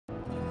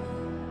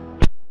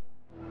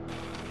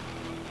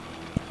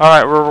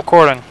Alright, we're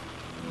recording.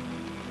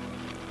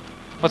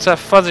 What's that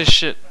fuzzy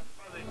shit?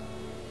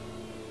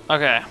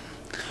 Okay.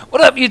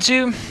 What up,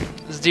 YouTube?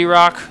 This is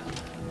D-Rock.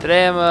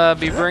 Today I'm gonna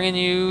be bringing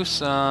you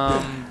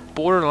some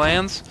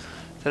Borderlands.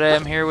 Today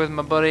I'm here with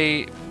my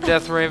buddy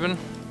Death Raven.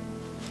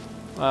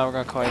 Well, we're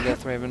gonna call you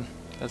Death Raven.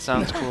 That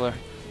sounds cooler.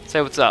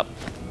 Say what's up.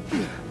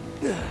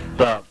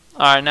 What's up?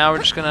 Alright, now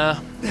we're just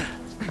gonna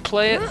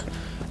play it.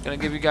 Gonna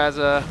give you guys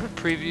a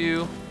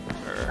preview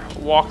or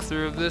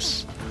walkthrough of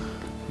this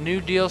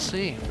new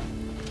DLC.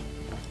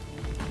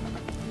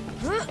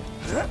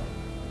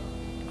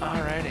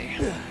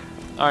 Alrighty.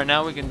 Alright,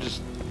 now we can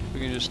just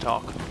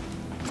talk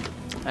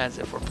as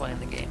if we're playing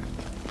the game,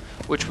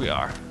 which we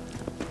are.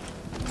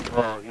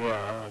 Well,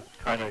 yeah,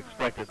 I kind of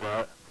expected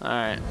that.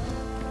 Alright.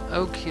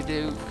 Okie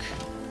doke.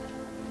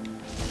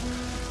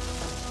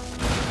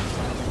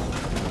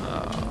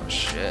 Oh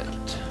shit.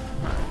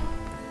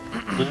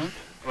 Loot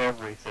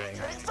everything.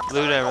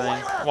 Loot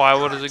everything. Why?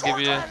 What does it give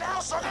you?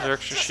 Is there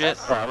extra shit?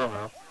 I don't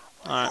know.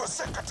 Alright.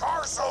 This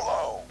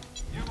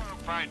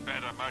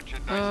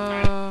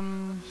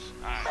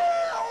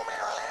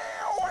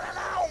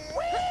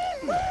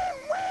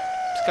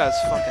guy's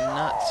fucking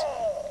nuts.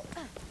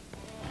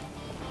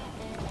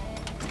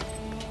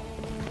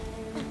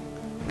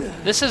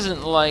 This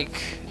isn't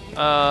like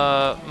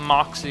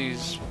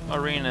Moxie's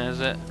arena,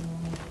 is it?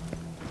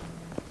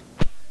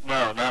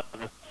 No, not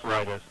the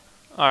slightest.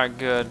 Alright,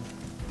 good.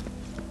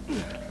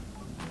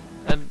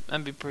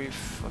 That'd be pretty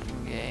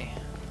fucking gay.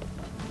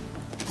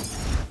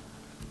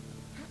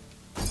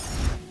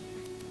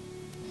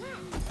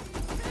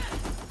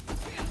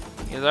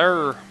 Yes,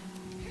 sir.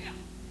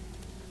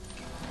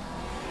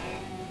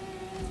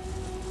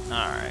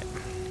 Alright.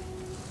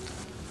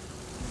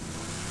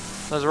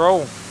 Let's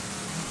roll.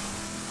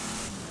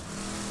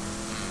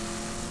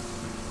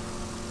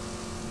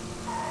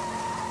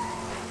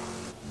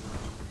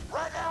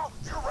 Right now,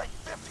 you're ranked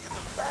 50 in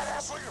the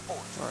badass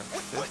leaderboard. We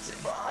placed you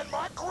behind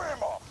my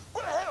grandma,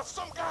 but ahead of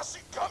some guy she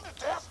come to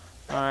death.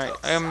 Alright,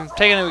 I'm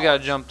taking it we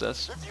gotta jump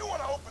this. If you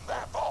want to open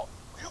that vault,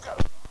 you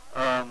gotta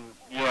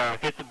Yeah,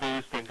 hit the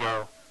boost and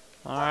go.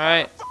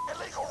 Alright.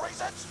 illegal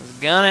reasons. Let's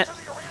gun it. To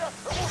the arena,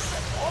 and we'll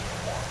set you up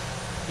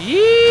for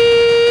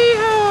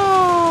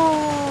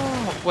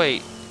Yeehaw!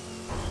 Wait.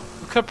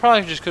 We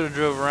probably just could have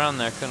drove around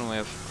there, couldn't we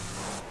have?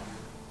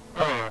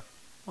 Oh,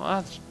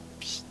 Well, that's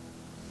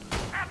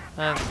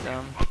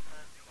dumb.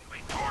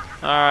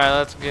 Alright,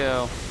 let's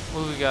go.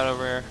 What do we got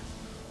over here?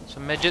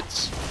 Some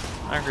midgets?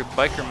 Angry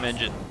biker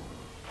midget.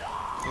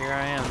 Here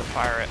I am, the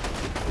pirate.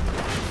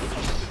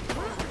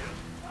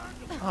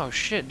 Oh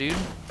shit, dude.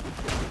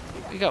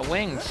 You got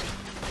wings.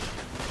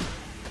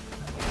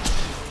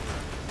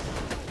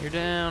 You're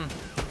down.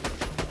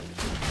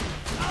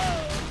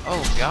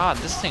 Oh god,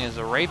 this thing is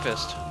a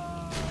rapist.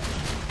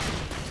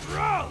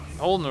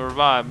 Holding the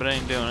revive, but I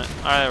ain't doing it.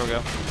 Alright, there we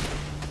go.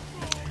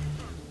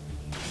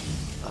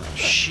 Oh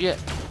shit.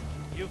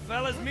 You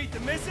fellas meet the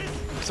missus?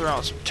 Throw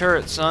out some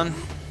turrets, son.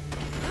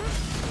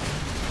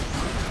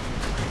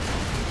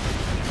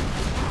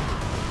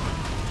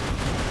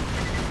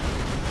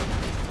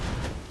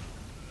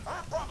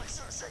 I probably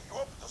should have set you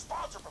up with the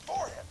sponsor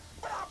beforehand,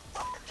 but I'm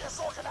fucking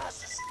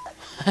disorganized as shit.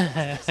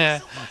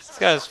 This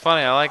guy's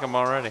funny, I like him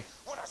already.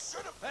 When I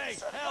should have been Hey,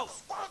 setting help. up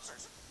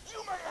sponsors.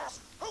 You may ask,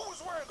 who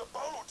was wearing the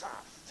bolo tie?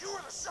 You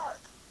or the shark?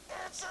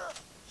 Answer,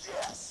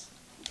 yes.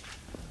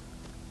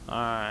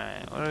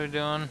 Alright, what are we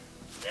doing?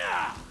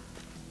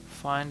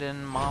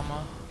 Finding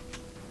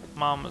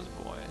Mama's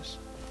boys.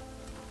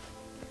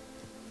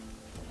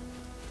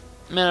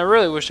 Man, I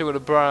really wish they would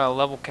have brought out a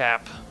level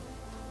cap.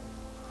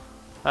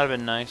 That'd have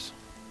been nice.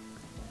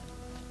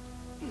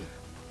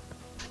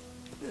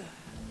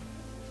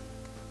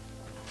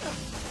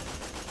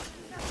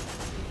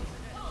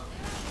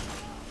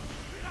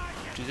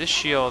 Dude, this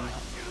shield,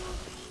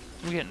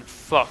 I'm getting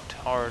fucked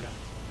hard.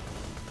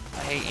 I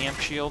hate amp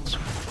shields.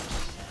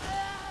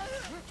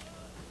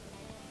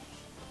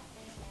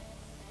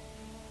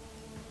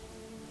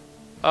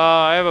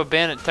 I have a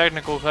bandit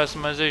technical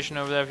customization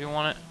over there if you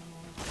want it.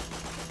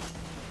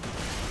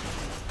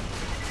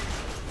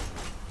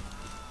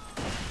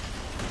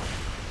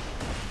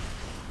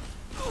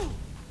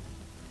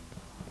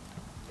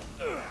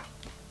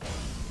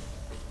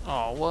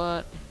 Oh,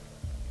 what?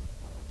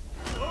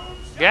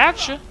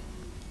 Gotcha!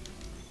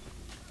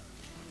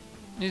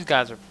 These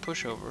guys are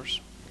pushovers.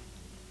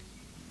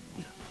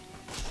 You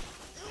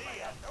may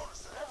have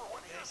noticed that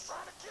everyone here is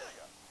trying to kill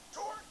you.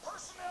 Torn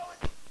personnel,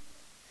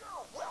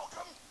 you're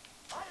welcome.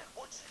 I didn't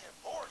want you to get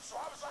bored, so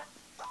I was like,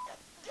 fuck it,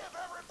 give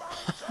everybody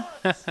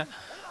guns.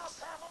 We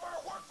lost half of our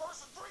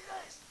workforce in 3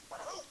 days, but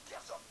who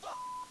gives a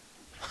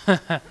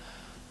fuck?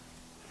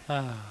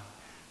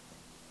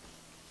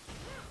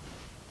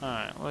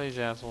 Alright, what do these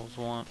assholes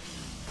want?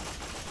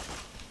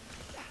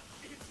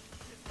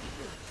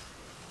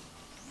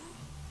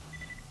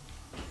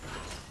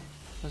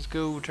 Let's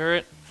go,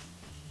 turret.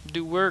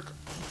 Do work.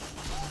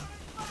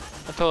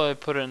 I totally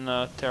put it in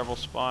a terrible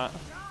spot.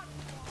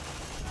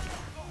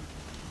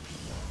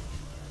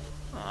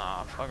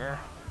 Aw, fucker.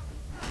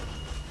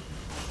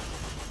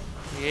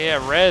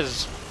 Yeah,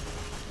 Rez.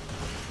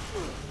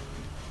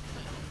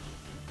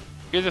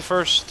 You're the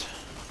first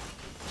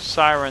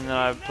Siren that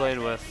I've played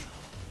with.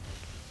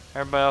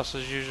 Everybody else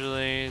is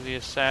usually the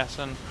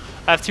assassin.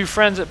 I have two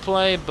friends that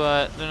play,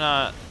 but they're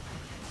not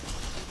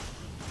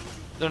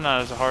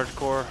as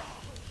hardcore.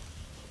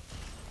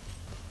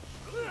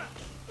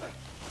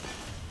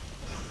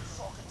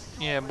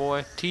 Yeah,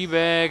 boy.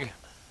 Teabag.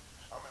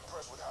 I'm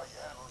impressed with how you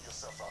handle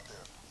yourself out there,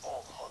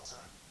 Vault Hunter.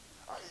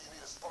 I hear you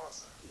need a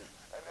sponsor.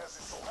 And as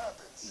it so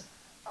happens,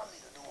 I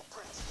need a new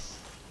apprentice.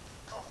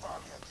 Come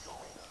find me at the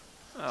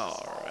arena.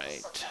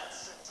 Alright.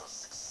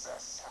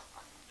 Success.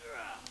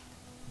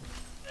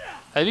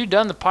 Have you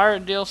done the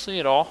pirate DLC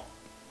at all?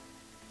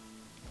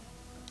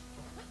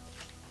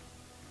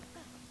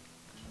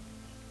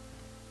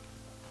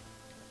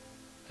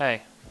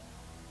 Hey.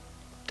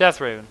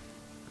 Death Raven.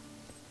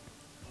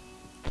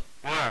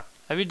 Yeah.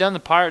 Have you done the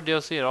pirate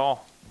DLC at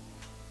all?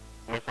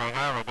 Yes, I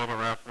have. I did it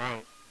last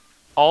night.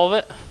 All of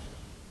it?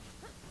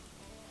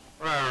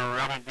 Well,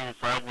 I didn't do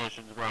side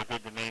missions, but I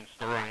did the main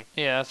story.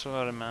 Yeah, that's what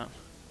I meant.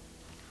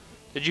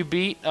 Did you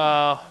beat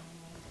the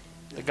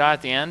guy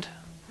at the end?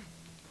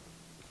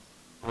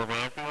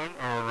 Leviathan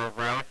or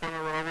Leviathan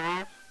or whatever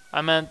it is?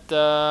 I meant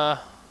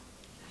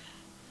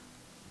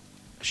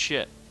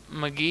shit.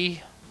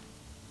 McGee?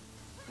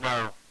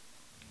 No.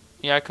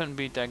 Yeah, I couldn't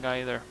beat that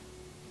guy either.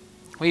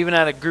 We even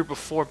had a group of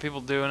 4 people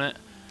doing it,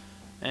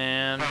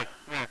 and Hey,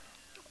 yeah.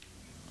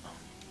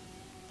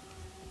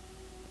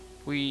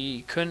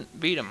 we couldn't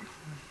beat him.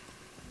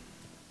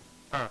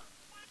 Huh.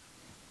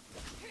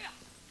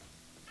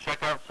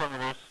 Check out some of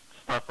this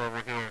stuff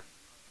over here.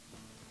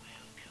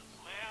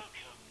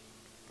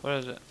 What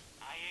is it?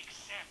 I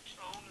accept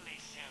only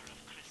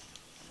Seraph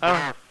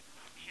crystals.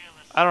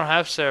 I don't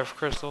have Seraph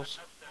crystals.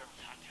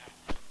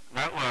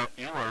 Not well,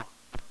 you were.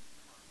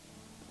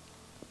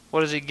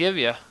 What does he give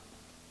you?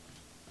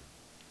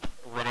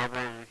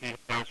 Whatever he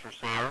has for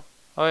sale.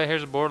 Oh yeah,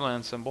 here's a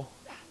Borderlands symbol.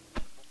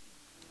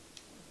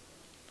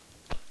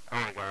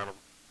 I got him.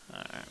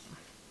 Alright.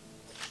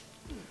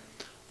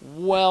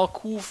 Well,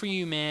 cool for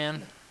you,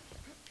 man.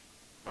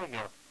 Oh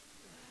yeah.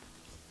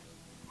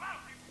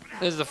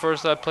 This is the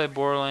first I played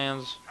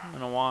Borderlands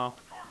in a while.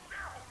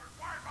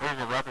 There's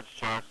a weapons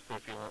chest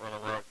if you want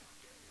to look.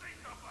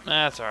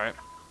 That's alright.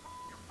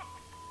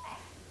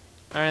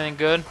 Everything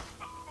good?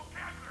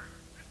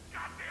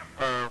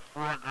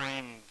 4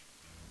 green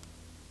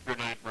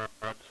grenade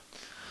rods.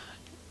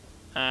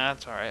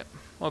 That's alright.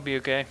 We'll be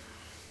okay.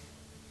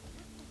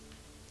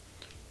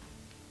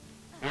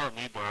 You don't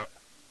need that.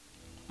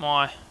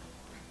 Why?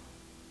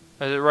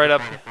 Is it right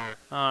up Right here? there.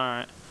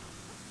 Alright.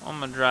 I'm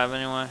gonna drive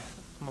anyway.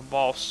 I'm a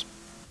boss.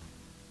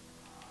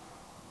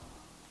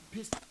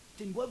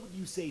 Piston, what would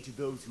you say to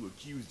those who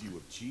accused you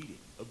of cheating,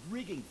 of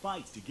rigging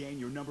fights to gain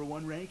your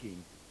 #1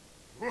 ranking?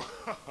 Wow,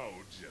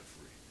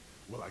 Jeffrey.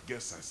 Well, I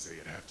guess I say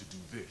I'd have to do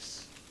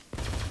this.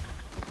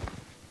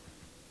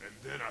 And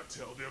then I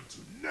tell them to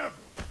never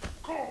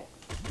call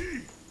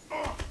me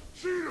a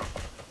cheater.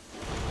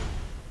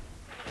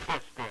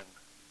 Piston.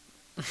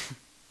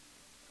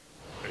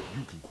 And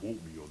you can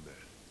quote me on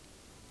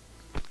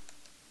that.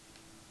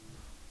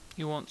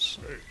 He wants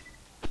Hey,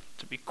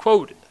 to be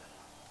quoted.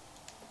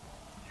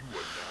 you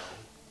are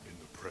now in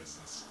the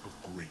presence of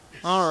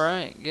greatness.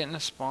 Alright, getting a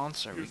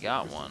sponsor. We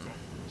got one.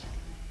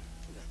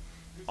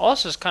 All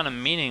this is kind of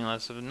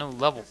meaningless. There's no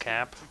level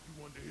cap.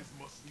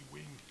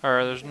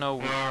 Or there's no...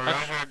 Well, I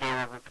heard they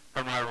were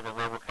coming out with a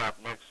level cap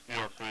next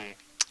DLC.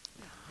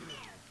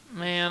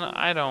 Man,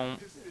 I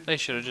don't... They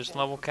should have just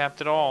level capped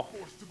it all.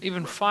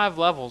 Even 5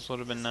 levels would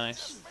have been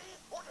nice.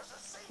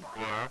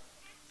 Yeah.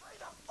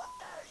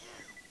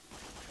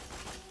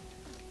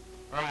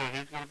 Oh yeah,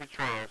 he's gonna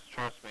betray us,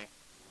 trust me.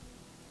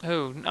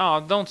 Who? No,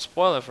 don't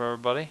spoil it for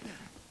everybody.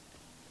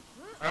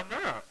 I'm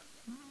not.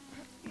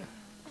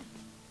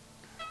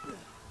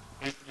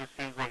 He just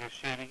seems like a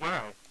shady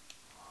guy.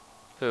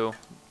 Who?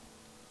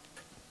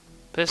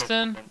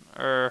 Piston?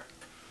 Or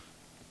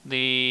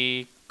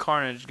the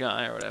Carnage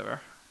guy or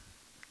whatever?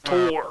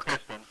 Torque.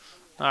 Piston.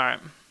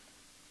 Alright.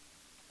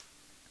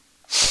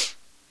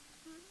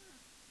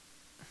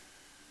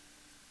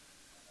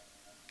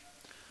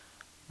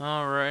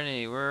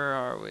 Alrighty, where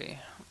are we?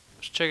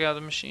 Let's check out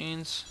the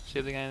machines, see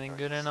if they got anything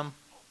good in them.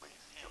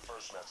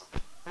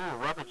 Oh,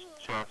 weapons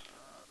chest.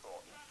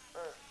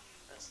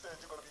 Instead,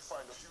 you're gonna be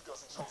fighting a few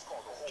dozen jumps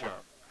called the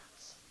Jump.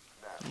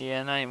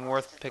 Yeah, not even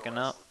worth picking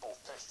up. You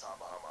don't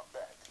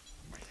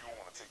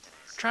wanna take it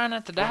easy. Try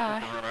not to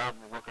That's die. what I'm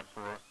looking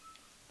for.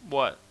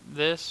 What?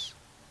 This?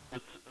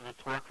 It's the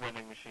torque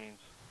vending machines.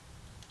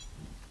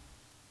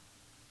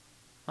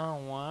 Oh,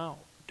 wow.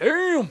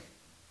 Damn!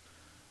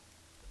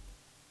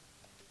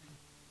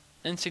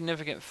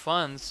 Insignificant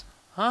funds.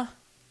 Huh?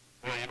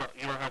 Yeah,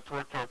 you don't have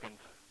torque tokens.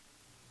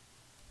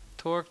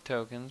 Torque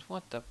tokens.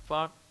 What the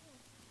fuck?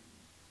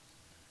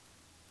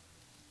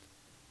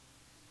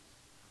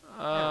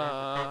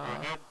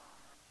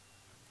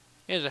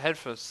 Here's a head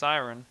for the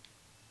siren.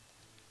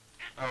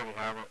 I already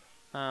have it.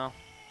 Oh.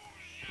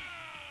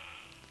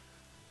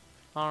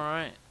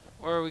 Alright.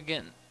 Where are we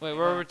getting? Wait,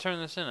 where are we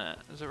turning this in at?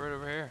 Is it right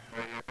over here?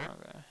 Right here.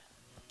 Okay.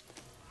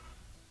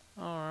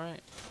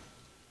 Alright.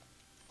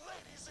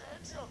 Ladies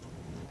and gentlemen,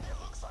 it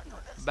looks like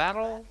our next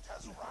Battle. combatant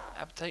has arrived.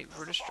 Appetite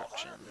for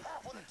destruction.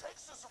 Have what it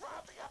takes to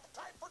survive the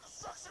appetite for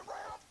destruction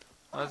round?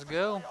 Let's We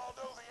go. all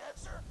know the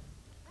answer.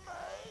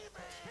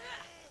 Maybe.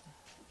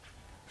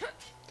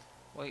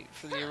 Wait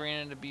for the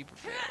arena to be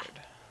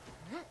prepared.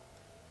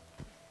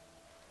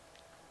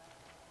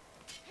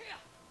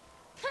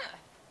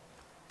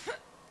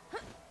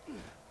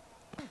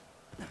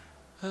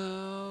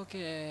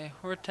 Okay,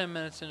 we're 10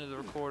 minutes into the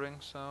recording,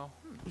 so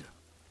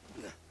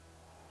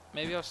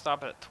maybe I'll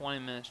stop it at 20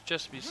 minutes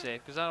just to be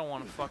safe, because I don't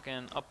want to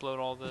fucking upload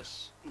all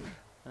this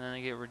and then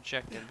I get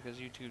rejected because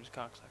YouTube's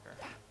cocksucker.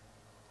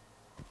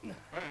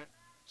 Alright.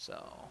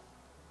 So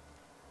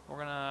we're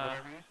gonna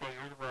Whatever you say,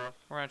 you're the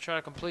boss. try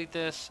to complete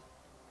this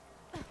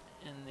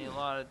in the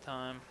allotted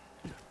time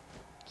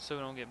so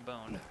we don't get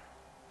boned.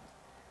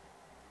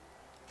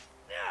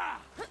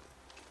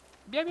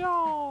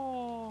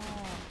 Bia-bia!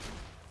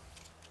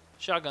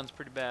 Shotgun's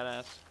pretty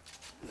badass.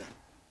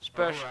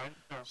 Alright.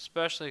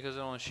 Especially because it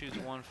only shoots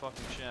one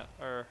fucking shot,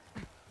 or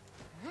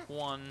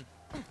one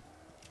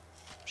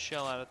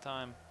shell at a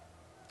time.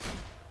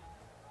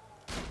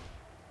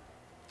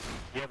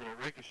 Yeah, but it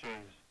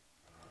ricochets.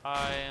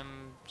 I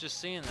am just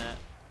seeing that.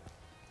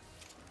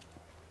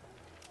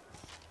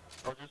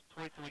 I'll just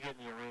wait till we get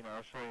in the arena.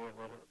 I'll show you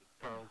what it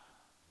does.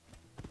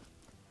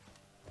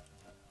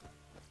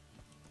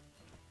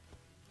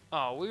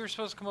 Oh, we were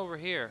supposed to come over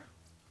here.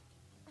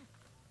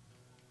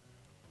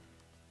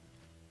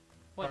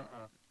 What?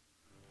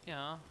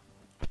 Yeah.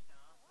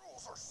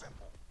 Rules are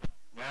simple.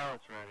 Now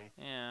it's ready.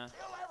 Yeah.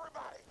 Kill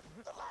everybody.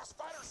 The last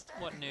fighter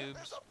standing What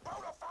noobs? is a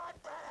bona fide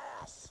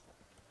badass.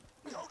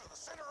 Go to the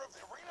center of the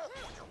arena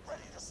when you're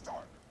ready to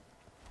start.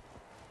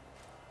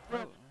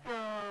 Let's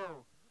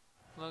go!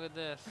 Look at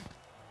this.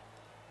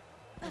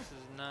 This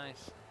is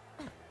nice.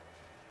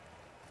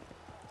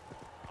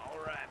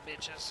 Alright,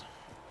 bitches.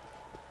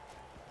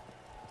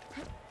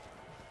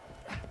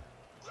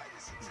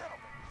 Ladies and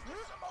gentlemen, this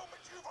is a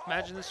moment you've all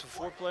Imagine this been with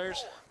 4 waiting players.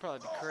 for. Probably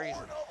be The crazy.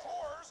 Horde of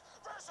Horrors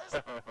versus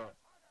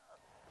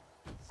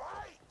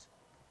Fight.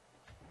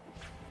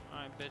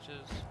 Alright,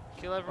 bitches.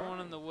 Kill everyone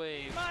in the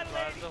wave.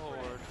 Survive the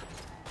horde.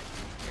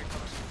 Here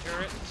comes some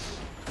turrets.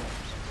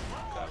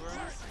 Cover.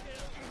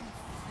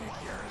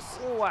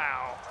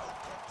 Wow.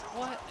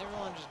 What?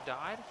 Everyone just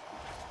died?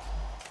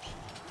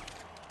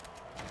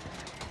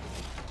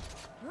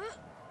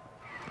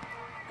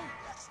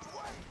 Next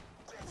wave,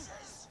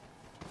 bitches.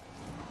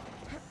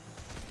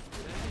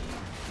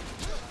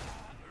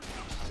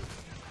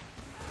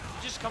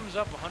 It just comes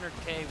up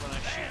 100k when I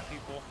shoot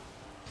people.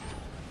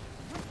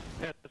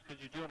 Yeah, that's because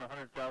you're doing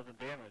 100,000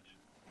 damage.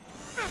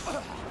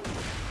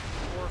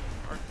 Or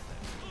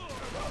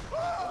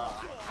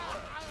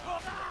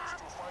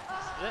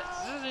This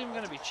isn't even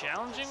going to be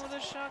challenging with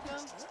this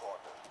shotgun?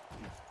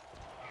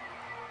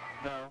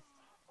 No.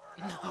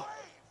 No.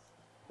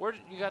 Where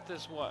did you got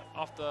this? What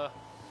off the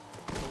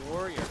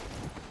warrior?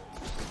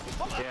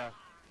 Yeah.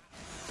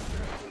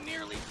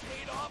 Nearly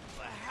paid off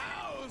the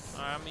house.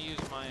 All right, I'm gonna use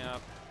my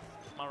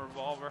my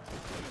revolver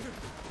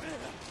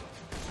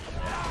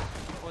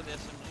or the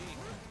SMG.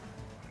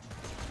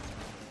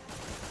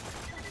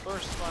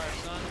 First fire,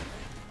 son.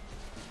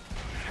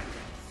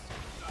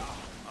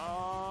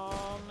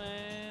 Oh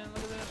man,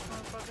 look at this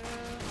motherfucker.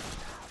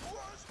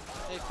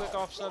 Hey, quick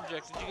off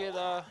subject. Did you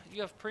get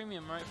you have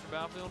premium right for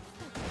Battlefield?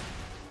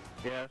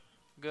 Yes.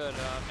 Good.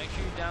 Make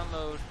sure you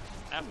download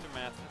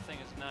Aftermath. That thing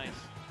is nice.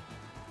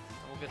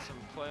 And we'll get some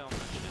play on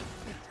that shit.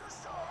 If you're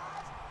still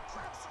alive,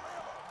 grab some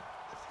ammo.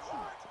 If you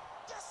aren't,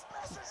 this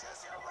message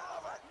is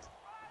irrelevant.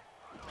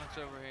 What's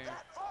over here?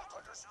 That vault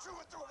hunter's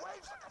chewing through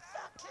waves like a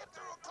fat kid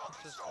through a cookie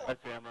Just- store.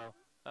 That's ammo.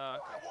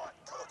 I want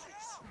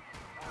cookies.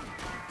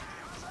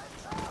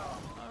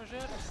 Oh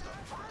shit.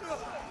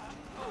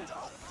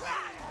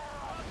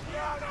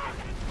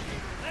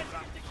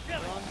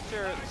 Throwing the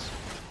turrets.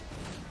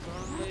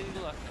 Throwing Lady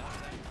Luck out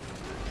there.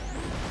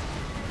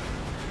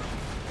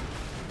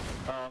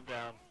 Oh, I'm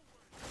down.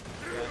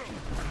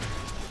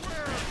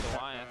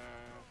 Goliath.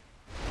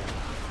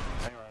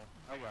 Hang on.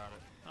 I got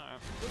it.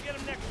 Alright. We'll get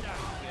him next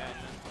time. Yeah,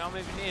 tell me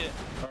if you need it.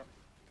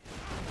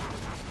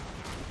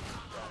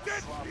 You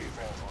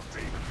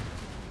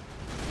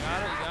got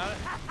it? You got it?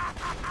 Yeah,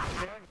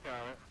 I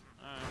got it.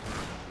 Alright.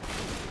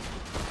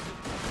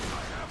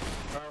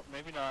 Oh,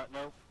 maybe not.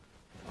 Nope.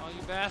 Oh,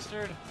 you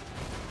bastard.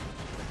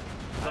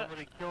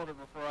 Somebody killed it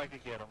before I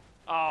could get him.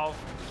 Oh,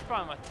 it's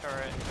probably my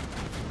turret.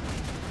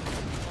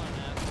 What an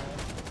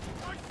asshole.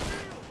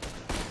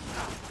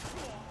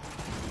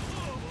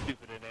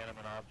 Stupid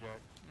inanimate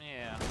object.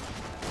 Yeah.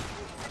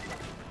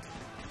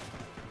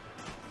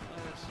 Look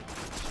at this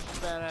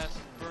badass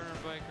burner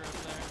biker up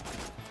there.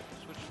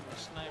 Switch to the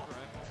sniper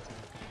rifle.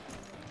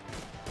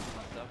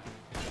 What the?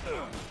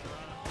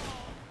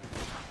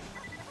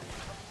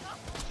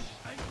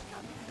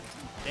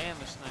 Damn,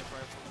 the sniper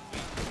rifle is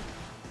weak.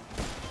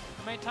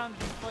 How many times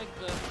do you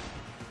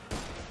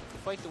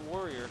fight the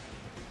warrior?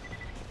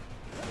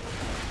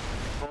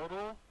 Total?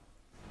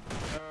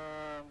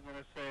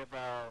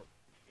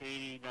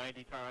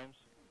 50 times.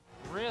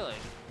 Really?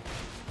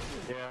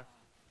 Yeah.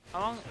 How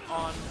long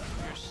on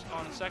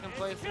the second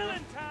playthrough?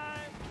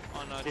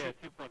 On Yeah,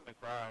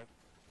 2.5.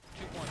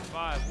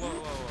 2.5. Whoa,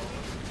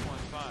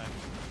 what's 2.5?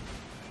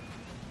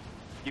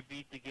 You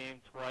beat the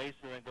game twice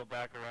and then go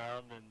back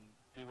around and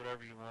do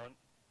whatever you want.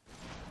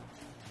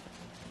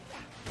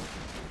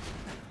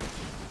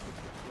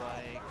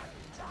 Like,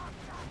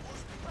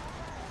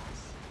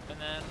 and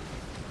then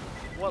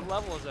what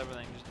level is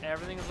everything? Just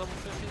everything is level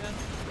 50 then?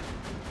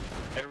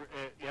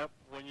 Yep.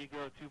 When you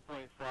go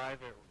 2.5,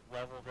 it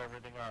levels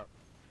everything up.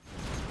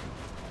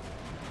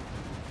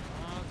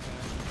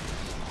 Okay,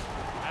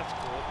 that's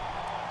cool.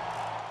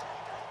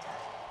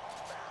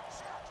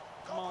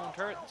 Come on,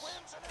 turrets.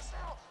 Wins and is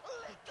now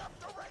linked up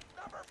to rank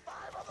number 5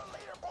 on the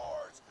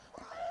leaderboards.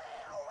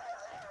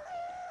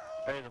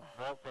 Hey, the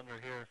vault's under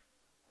here.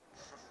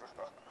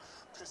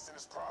 Piston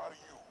is proud of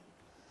you.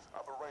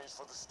 I've arranged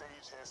for the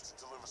stagehands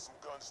to deliver some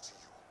guns to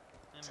you.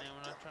 Hey man,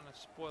 we're not trying to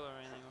spoil or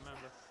anything,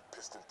 remember.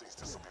 Piston thinks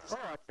this will be the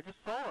Oh, I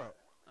just saw it.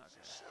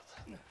 ship.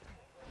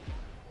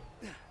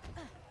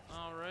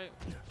 Alright,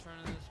 turn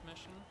to this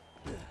mission.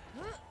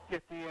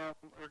 Get the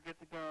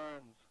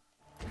guns.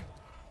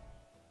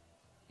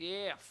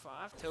 Yeah,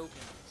 5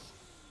 tokens.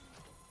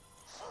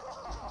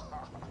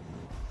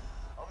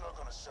 I'm not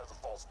gonna share the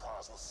false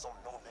prize with some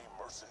no-name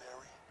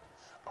mercenary.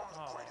 I'm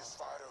the greatest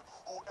fighter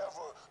who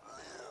ever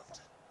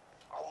lived.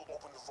 I will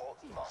open the vault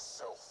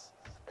myself,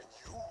 and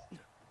you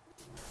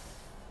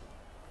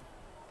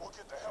will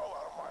get the hell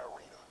out of my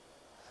arena.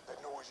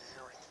 That noise you're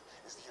hearing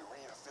is the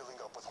arena filling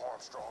up with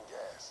Armstrong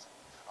gas.